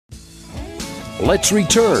Let's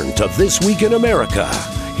return to This Week in America.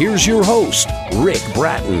 Here's your host, Rick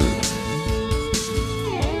Bratton.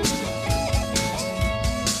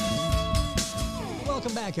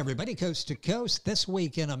 Welcome back, everybody, coast to coast. This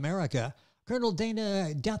Week in America. Colonel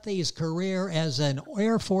Dana Duthie's career as an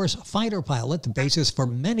Air Force fighter pilot, the basis for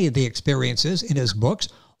many of the experiences in his books,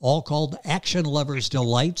 all called Action Lovers'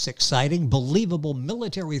 Delights, exciting, believable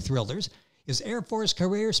military thrillers. His Air Force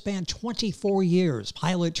career spanned 24 years,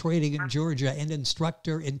 pilot training in Georgia and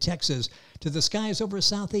instructor in Texas, to the skies over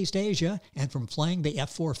Southeast Asia, and from flying the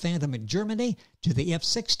F-4 Phantom in Germany to the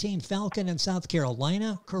F-16 Falcon in South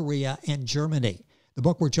Carolina, Korea, and Germany. The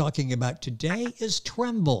book we're talking about today is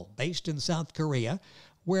Tremble, based in South Korea,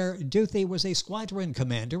 where Duthie was a squadron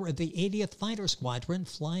commander of the 80th Fighter Squadron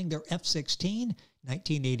flying their F-16,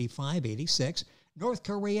 1985-86. North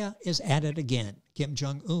Korea is at it again. Kim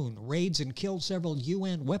Jong Un raids and kills several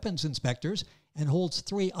UN weapons inspectors and holds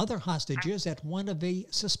 3 other hostages at one of the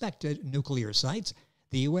suspected nuclear sites.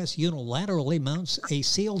 The U.S. unilaterally mounts a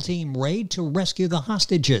SEAL team raid to rescue the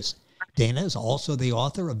hostages. Dana is also the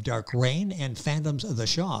author of Dark Reign and Phantoms of the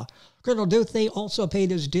Shah. Colonel Duthie also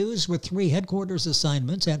paid his dues with 3 headquarters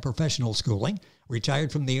assignments and professional schooling.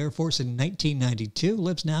 Retired from the Air Force in 1992,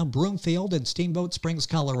 lives now Broomfield and Steamboat Springs,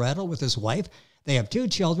 Colorado with his wife. They have 2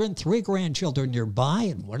 children, 3 grandchildren nearby,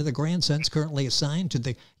 and one of the grandsons currently assigned to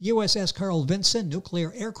the USS Carl Vinson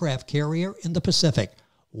nuclear aircraft carrier in the Pacific.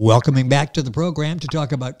 Welcoming back to the program to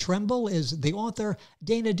talk about Tremble is the author,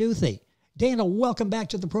 Dana Duthie. Dana, welcome back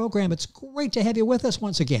to the program. It's great to have you with us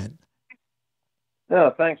once again. Yeah,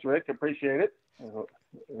 thanks, Rick. Appreciate it.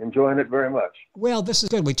 Enjoying it very much. Well, this is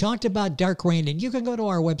good. We talked about Dark Reign, and you can go to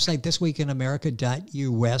our website,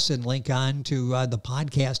 thisweekinamerica.us, and link on to the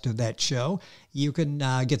podcast of that show. You can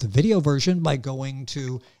get the video version by going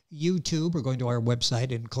to YouTube or going to our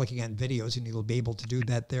website and clicking on videos, and you'll be able to do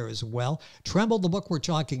that there as well. Tremble, the book we're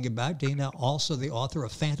talking about. Dana, also the author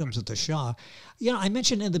of Phantoms of the Shah. You know, I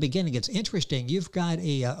mentioned in the beginning, it's interesting. You've got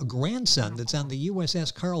a grandson that's on the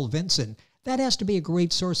USS Carl Vinson. That has to be a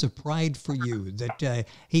great source of pride for you, that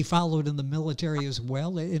he followed in the military as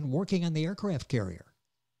well in working on the aircraft carrier.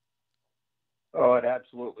 Oh, it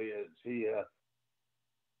absolutely is. He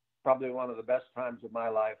probably one of the best times of my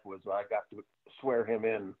life was I got to swear him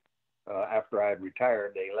in after I had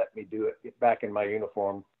retired. They let me do it, get back in my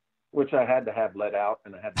uniform, which I had to have let out,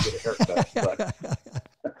 and I had to get a haircut. But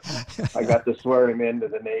I got to swear him into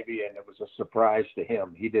the Navy, and it was a surprise to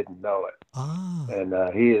him. He didn't know it. Ah. And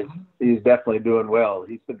he's definitely doing well.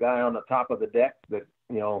 He's the guy on the top of the deck that,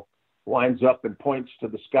 you know, winds up and points to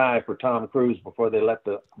the sky for Tom Cruise before they let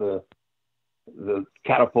the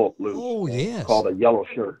catapult loose. Oh, yes. It's called a yellow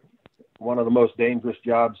shirt. One of the most dangerous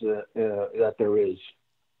jobs that there is.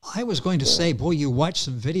 I was going to say, boy, you watched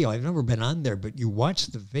some video. I've never been on there, but you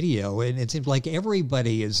watched the video, and it seems like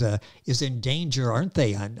everybody is in danger, aren't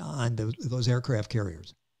they, on those aircraft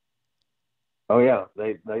carriers? Oh yeah,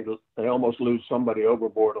 they almost lose somebody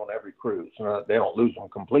overboard on every cruise. They don't lose them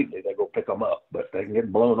completely; they go pick them up, but they can get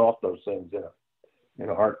blown off those things in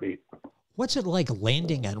a heartbeat. What's it like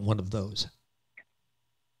landing on one of those?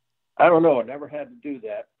 I don't know. I never had to do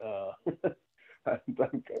that. I'm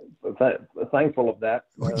thankful of that.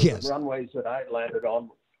 Yes. The runways that I landed on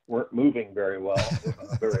weren't moving very well,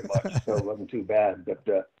 very much, so it wasn't too bad. But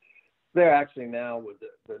they're actually now with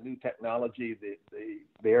the new technology,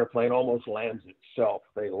 the airplane almost lands itself.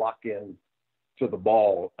 They lock in to the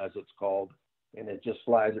ball, as it's called, and it just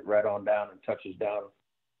flies it right on down and touches down.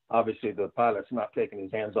 Obviously, the pilot's not taking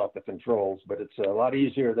his hands off the controls, but it's a lot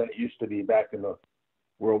easier than it used to be back in the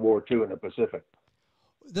World War II in the Pacific.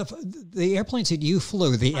 The airplanes that you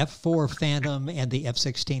flew, the F-4 Phantom and the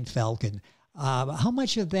F-16 Falcon, how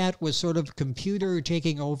much of that was sort of computer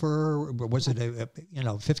taking over? Was it a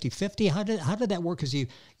 50-50? How did that work? Because you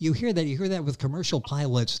hear that with commercial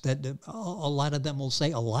pilots, that a lot of them will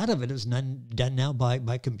say a lot of it is done now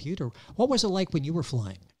by computer. What was it like when you were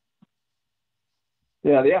flying?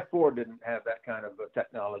 Yeah, the F-4 didn't have that kind of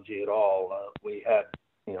technology at all. We had,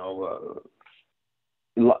 you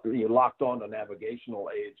locked on to navigational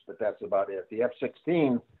aids, but that's about it. The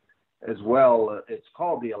F-16 as well, it's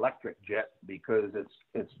called the electric jet because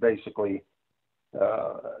it's basically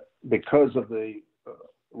because of the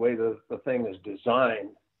way the thing is designed.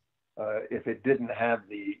 If it didn't have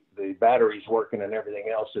the batteries working and everything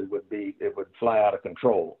else, it would fly out of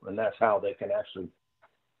control, and that's how they can actually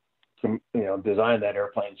design that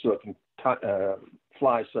airplane so it can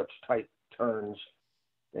fly such tight turns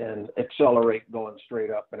and accelerate going straight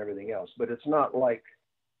up and everything else. But it's not like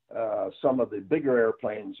some of the bigger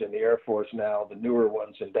airplanes in the Air Force now, the newer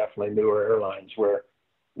ones and definitely newer airlines, where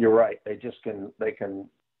you're right, they can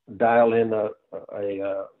dial in a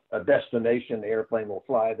destination, the airplane will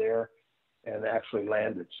fly there and actually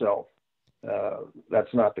land itself.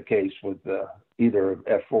 That's not the case with either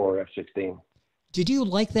F-4 or F-16. Did you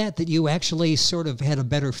like that you actually sort of had a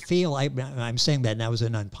better feel? I'm saying that now as a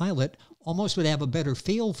non-pilot, almost would have a better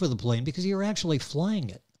feel for the plane because you're actually flying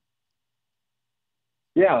it.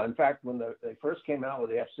 Yeah, in fact, when they first came out with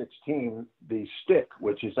the F-16, the stick,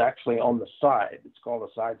 which is actually on the side, it's called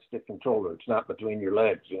a side stick controller. It's not between your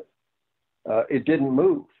legs. It didn't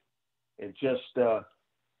move. It just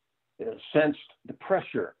sensed the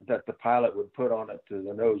pressure that the pilot would put on it to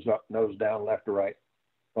the nose up, nose down, left or right.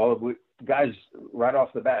 Well, guys right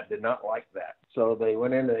off the bat did not like that. So they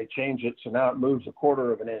went in and they changed it. So now it moves a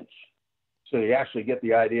quarter of an inch. So you actually get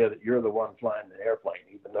the idea that you're the one flying the airplane,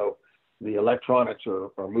 even though the electronics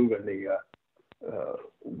are moving the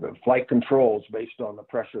flight controls based on the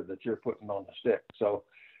pressure that you're putting on the stick. So,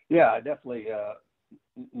 yeah, I definitely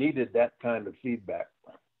needed that kind of feedback,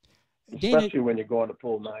 especially when you're going to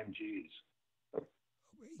pull 9Gs.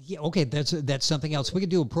 Yeah, okay, that's something else. We could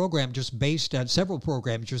do a program just based on several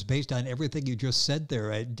programs just based on everything you just said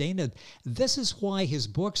there. Dana, this is why his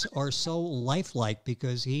books are so lifelike,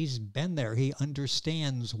 because he's been there. He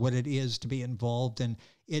understands what it is to be involved in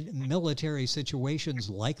military situations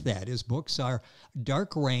like that. His books are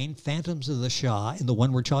Dark Reign, Phantoms of the Shah, and the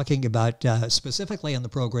one we're talking about specifically on the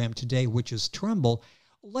program today, which is Tremble.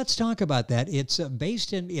 Let's talk about that. It's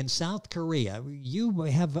based in South Korea. You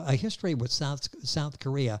have a history with South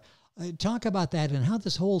Korea. Talk about that and how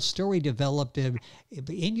this whole story developed in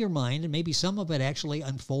your mind, and maybe some of it actually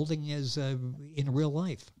unfolding as in real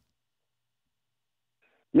life.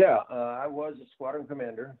 Yeah, I was a squadron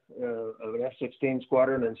commander of an F-16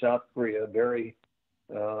 squadron in South Korea. Very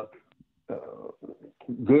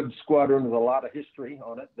good squadron with a lot of history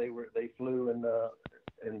on it. They flew in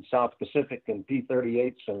South Pacific in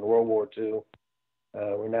P-38s in World War II.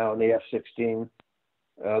 We're now in the F-16.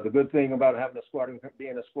 The good thing about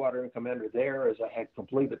being a squadron commander there is I had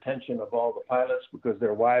complete attention of all the pilots because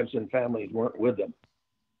their wives and families weren't with them.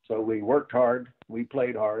 So we worked hard, we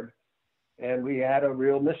played hard, and we had a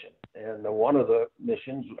real mission. And one of the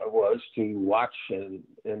missions was to watch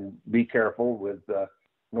and be careful with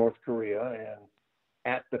North Korea. And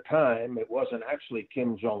at the time, it wasn't actually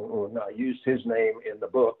Kim Jong Un. I used his name in the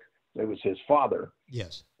book. It was his father.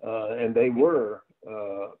 Yes. And they were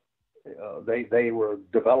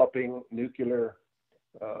developing nuclear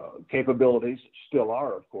capabilities, still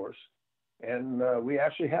are, of course. And we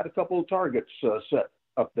actually had a couple of targets set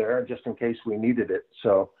up there just in case we needed it.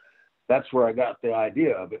 So that's where I got the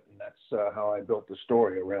idea of it, and that's how I built the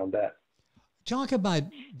story around that. Talk about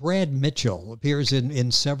Brad Mitchell. Appears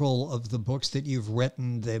in several of the books that you've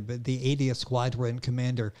written, the 80th Squadron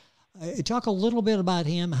Commander. Talk a little bit about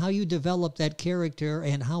him, how you developed that character,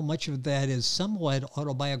 and how much of that is somewhat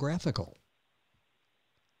autobiographical.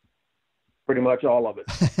 Pretty much all of it.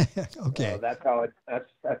 Okay. That's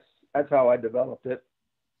how I developed it.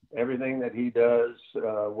 Everything that he does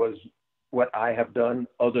was what I have done,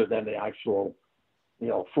 other than the actual,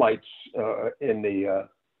 flights in the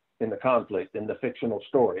conflict, in the fictional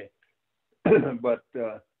story. But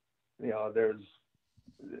there's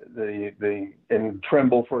in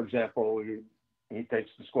Tremble, for example, he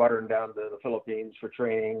takes the squadron down to the Philippines for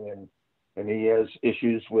training, and he has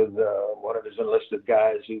issues with one of his enlisted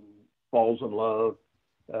guys who falls in love.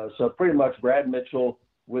 So pretty much Brad Mitchell,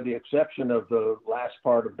 with the exception of the last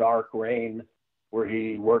part of Dark Reign, where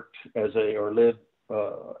he worked as a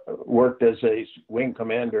wing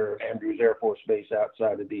commander at Andrews Air Force Base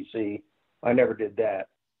outside of D.C. I never did that.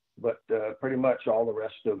 But pretty much all the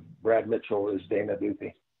rest of Brad Mitchell is Dana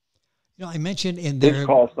Duthie. I mentioned in there... His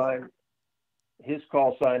call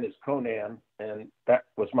sign is Conan, and that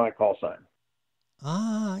was my call sign.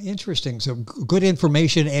 Ah, interesting. So good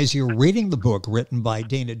information as you're reading the book written by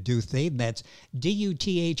Dana Duthie. That's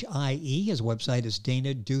Duthie. His website is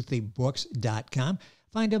danaduthiebooks.com.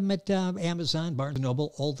 Find him at Amazon, Barnes &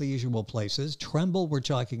 Noble, all the usual places. Tremble, we're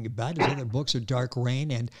talking about. His other books are Dark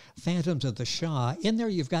Reign and Phantoms of the Shah. In there,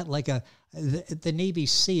 you've got like the Navy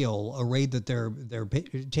SEAL, a raid that they're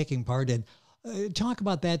taking part in. Talk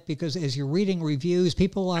about that, because as you're reading reviews,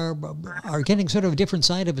 people are getting sort of a different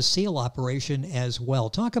side of a SEAL operation as well.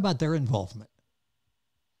 Talk about their involvement.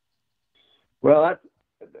 Well,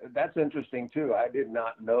 that's interesting too. I did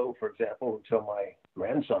not know, for example, until my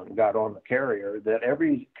grandson got on the carrier, that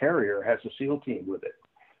every carrier has a SEAL team with it.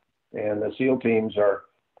 And the SEAL teams are,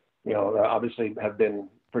 obviously have been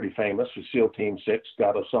pretty famous. The SEAL Team 6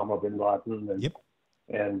 got Osama bin Laden, and, yep.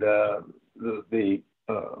 And the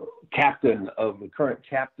current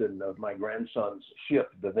captain of my grandson's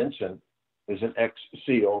ship, the Vinson, who's an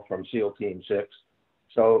ex-SEAL from SEAL Team 6.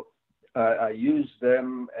 So I used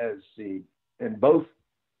them in both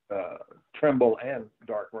Tremble and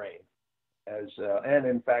Dark Reign, and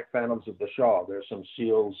in fact, Phantoms of the Shah. There's some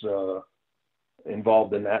SEALs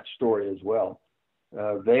involved in that story as well.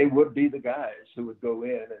 They would be the guys who would go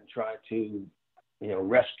in and try to,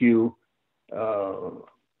 rescue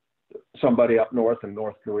somebody up north in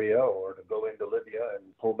North Korea, or to go into Libya and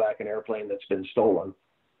pull back an airplane that's been stolen.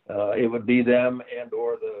 It would be them and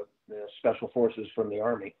or the special forces from the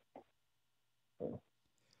Army.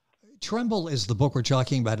 Tremble is the book we're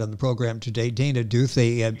talking about on the program today. Dana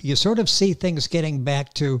Duthie, you sort of see things getting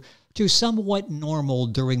back to somewhat normal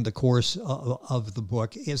during the course of the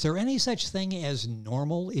book. Is there any such thing as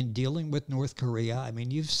normal in dealing with North Korea? I mean,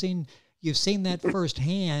 you've seen that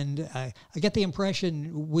firsthand. I get the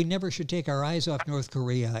impression we never should take our eyes off North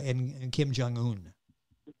Korea and Kim Jong Un.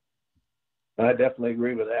 I definitely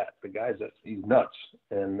agree with that. The guy's he's nuts,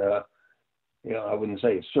 and I wouldn't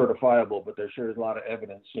say it's certifiable, but there sure is a lot of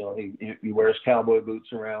evidence. He wears cowboy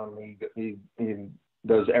boots around. He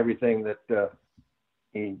does everything that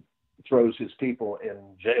he throws his people in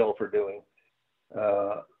jail for doing.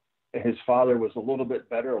 His father was a little bit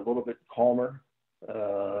better, a little bit calmer,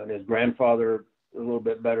 and his grandfather a little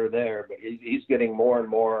bit better there. But he's getting more and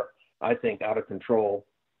more, I think, out of control.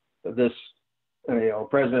 This,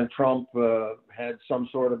 President Trump had some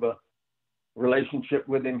sort of a relationship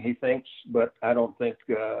with him, he thinks, but I don't think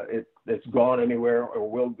it's gone anywhere or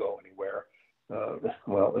will go anywhere.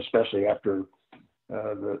 Well, especially after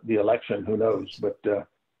the election, who knows? But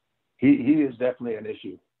he is definitely an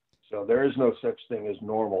issue. So there is no such thing as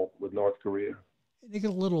normal with North Korea. You get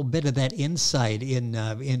a little bit of that insight in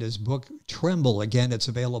his book, Tremble. Again, it's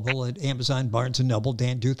available at Amazon, Barnes & Noble,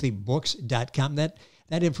 DanDuthieBooks.com.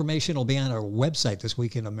 That information will be on our website,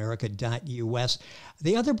 thisweekinamerica.us.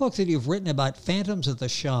 The other book that you've written about, Phantoms of the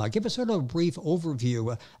Shah, give us sort of a brief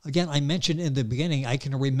overview. Again, I mentioned in the beginning, I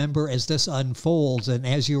can remember as this unfolds, and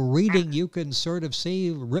as you're reading, you can sort of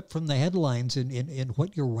see, rip from the headlines in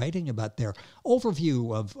what you're writing about there.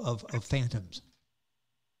 Overview of Phantoms.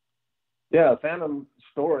 Yeah, Phantom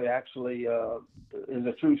story actually is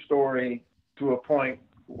a true story to a point.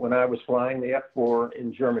 When I was flying the F-4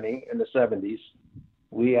 in Germany in the 70s,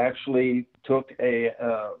 we actually took a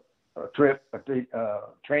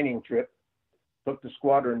training trip, took the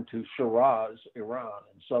squadron to Shiraz, Iran,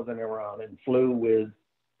 in southern Iran, and flew with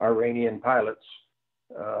Iranian pilots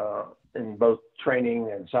in both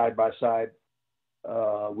training and side by side.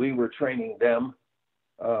 We were training them.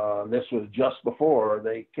 This was just before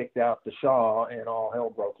they kicked out the Shah and all hell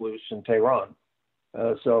broke loose in Tehran.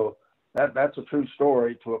 So that's a true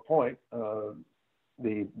story to a point.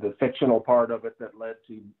 The fictional part of it that led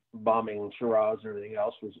to bombing Shiraz and everything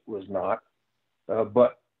else was not.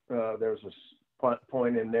 But there was a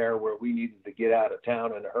point in there where we needed to get out of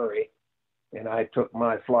town in a hurry. And I took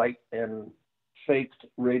my flight and faked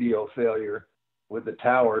radio failure with the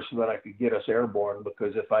tower so that I could get us airborne,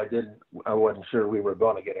 because if I didn't, I wasn't sure we were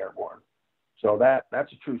going to get airborne. So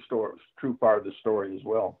that's a true story, true part of the story as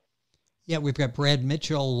well. Yeah, we've got Brad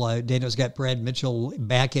Mitchell. Dana's got Brad Mitchell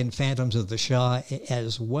back in Phantoms of the Shah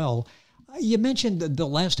as well. You mentioned the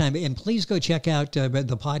last time, and please go check out the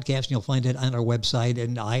podcast, and you'll find it on our website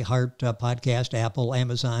and iHeart Podcast, Apple,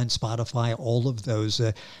 Amazon, Spotify, all of those.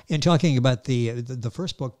 And talking about the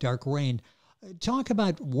first book, Dark Reign, talk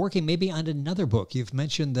about working maybe on another book. You've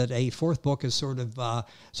mentioned that a fourth book is sort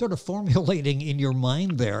of formulating in your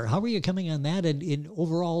mind there. How are you coming on that? And in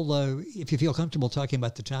overall, if you feel comfortable talking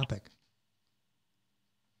about the topic.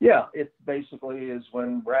 Yeah, it basically is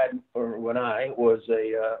when I was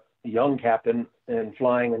a young captain and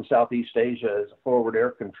flying in Southeast Asia as a forward air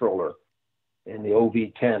controller in the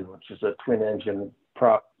OV-10, which is a twin-engine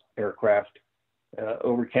prop aircraft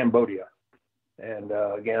over Cambodia. And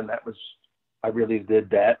again, I really did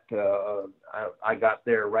that. I got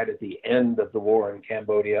there right at the end of the war in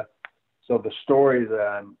Cambodia. So the story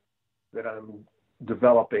that I'm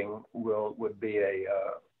developing would be a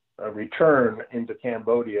return into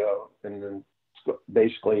Cambodia, and then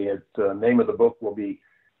basically the name of the book will be,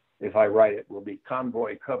 if I write it, will be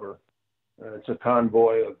Convoy Cover. It's a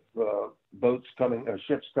convoy of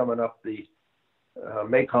ships coming up the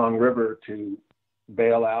Mekong River to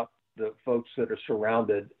bail out the folks that are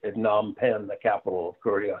surrounded at Phnom Penh, the capital of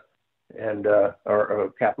Korea, and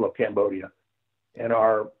or capital of Cambodia, and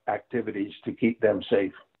our activities to keep them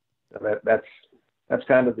safe. That's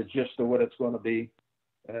kind of the gist of what it's going to be.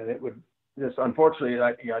 And it would just, unfortunately,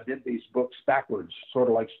 I did these books backwards, sort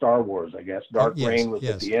of like Star Wars, I guess. Dark Reign was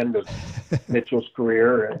at the end of Mitchell's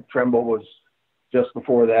career, and Tremble was just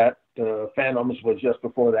before that. Phantoms was just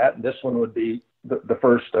before that, and this one would be the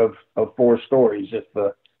first of 4 stories.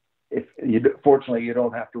 If you fortunately you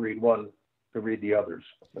don't have to read one to read the others.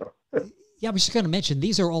 So. Yeah, I was just going to mention,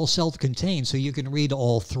 these are all self-contained, so you can read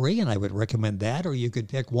all 3, and I would recommend that, or you could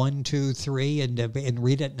pick 1, 2, 3, and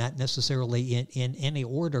read it not necessarily in any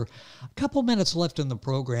order. A couple minutes left in the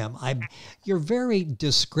program. You're very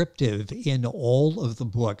descriptive in all of the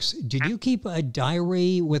books. Did you keep a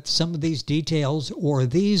diary with some of these details, or are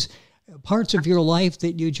these parts of your life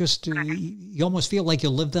that you just, you almost feel like you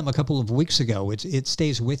lived them a couple of weeks ago? It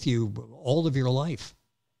stays with you all of your life.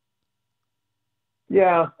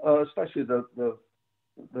 Yeah, especially the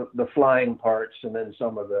flying parts, and then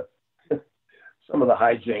some of the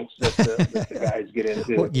hijinks that the guys get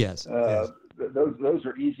into. Well, yes. Those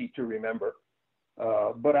are easy to remember.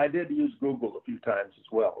 But I did use Google a few times as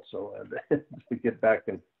well, so to get back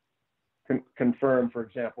and confirm, for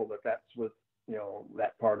example, that's what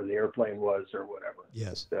that part of the airplane was or whatever.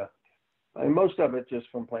 Yes. And most of it just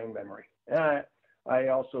from plain memory. And I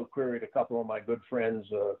also queried a couple of my good friends,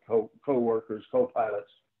 co-workers,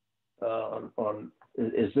 co-pilots, on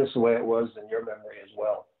is this the way it was in your memory as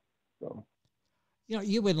well? So.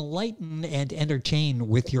 You enlighten and entertain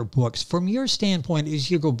with your books. From your standpoint,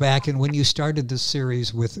 as you go back and when you started this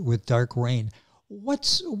series with Dark Reign,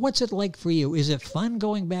 what's it like for you? Is it fun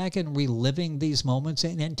going back and reliving these moments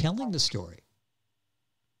and telling the story?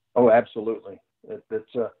 Oh, absolutely.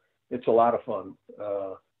 It's a lot of fun.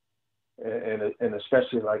 And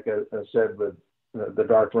especially, like I said, with the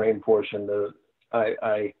Dark Reign portion,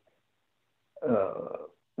 I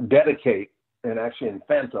dedicate, and actually in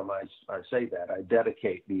Phantom, I say that, I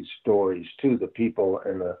dedicate these stories to the people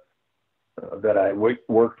that I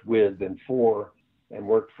worked with and for, and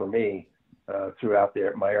worked for me throughout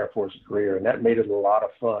my Air Force career. And that made it a lot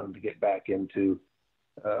of fun to get back into,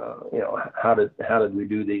 how did we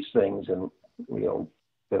do these things, and,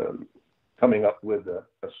 coming up with a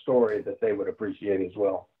story that they would appreciate as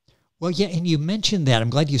well. Well, yeah, and you mentioned that. I'm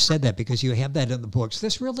glad you said that, because you have that in the books.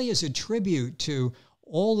 This really is a tribute to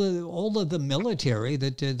all of the military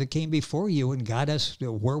that came before you and got us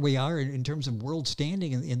where we are in terms of world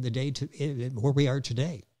standing in the day where we are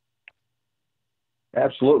today.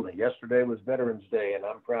 Absolutely. Yesterday was Veterans Day, and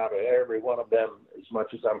I'm proud of every one of them as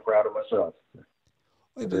much as I'm proud of myself.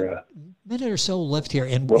 A minute or so left here,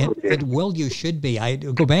 and well, you should be. I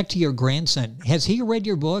go back to your grandson. Has he read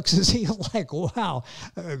your books? Is he like, wow,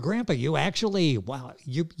 Grandpa, you actually, wow,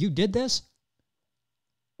 you did this?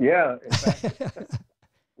 Yeah, in fact,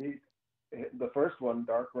 the first one,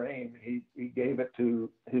 Dark Reign, he gave it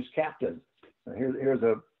to his captain. Here's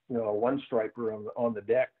a one striper on the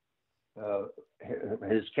deck.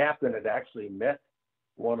 His captain had actually met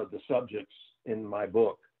one of the subjects in my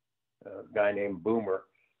book. A guy named Boomer.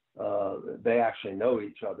 They actually know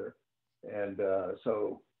each other, and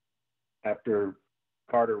so after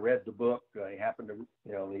Carter read the book, he happened to,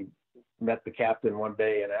 he met the captain one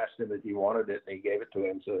day and asked him if he wanted it, and he gave it to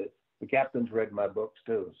him. So the captain's read my books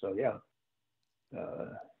too. So yeah,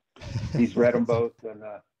 he's read them both, and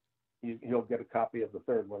he'll get a copy of the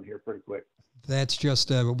third one here pretty quick. That's just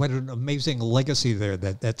what an amazing legacy there.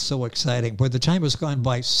 That's so exciting. Boy, the time has gone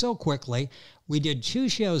by so quickly. We did 2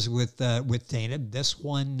 shows with Dana. This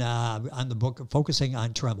one on the book focusing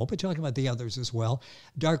on Tremble, but talking about the others as well.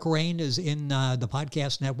 Dark Reign is in the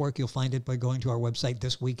podcast network. You'll find it by going to our website,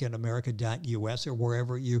 thisweekinamerica.us, or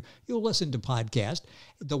wherever you'll listen to podcasts.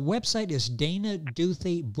 The website is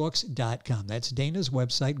danaduthiebooks.com. That's Dana's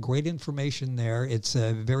website. Great information there. It's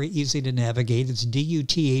very easy to navigate. It's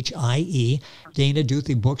DUTHIE,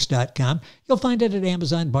 danaduthiebooks.com. You'll find it at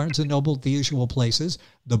Amazon, Barnes & Noble, the usual places.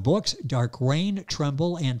 The books, Dark Reign,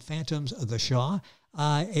 Tremble, and Phantoms of the Shah.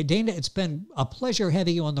 Dana, it's been a pleasure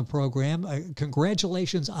having you on the program.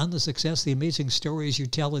 Congratulations on the success, the amazing stories you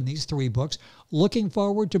tell in these 3 books. Looking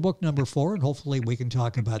forward to book number 4, and hopefully we can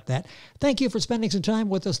talk about that. Thank you for spending some time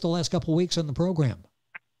with us the last couple of weeks on the program.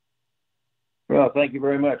 Well, thank you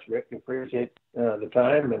very much, Rick. Appreciate the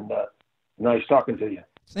time, and nice talking to you.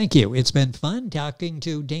 Thank you. It's been fun talking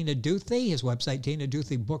to Dana Duthie. His website,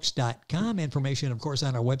 danaduthiebooks.com. Information, of course,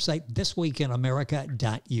 on our website,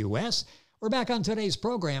 thisweekinamerica.us. We're back on today's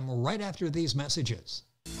program right after these messages.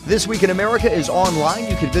 This Week in America is online.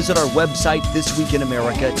 You can visit our website,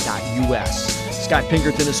 thisweekinamerica.us. Scott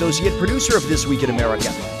Pinkerton, Associate Producer of This Week in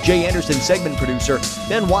America. Jay Anderson, Segment Producer.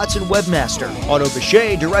 Ben Watson, Webmaster. Otto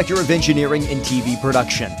Bechet, Director of Engineering and TV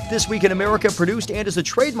Production. This Week in America produced and is a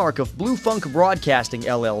trademark of Blue Funk Broadcasting,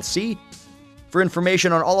 LLC. For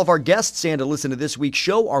information on all of our guests and to listen to this week's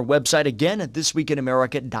show, our website again at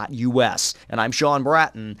thisweekinamerica.us. And I'm Sean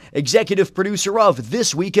Bratton, Executive Producer of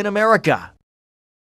This Week in America.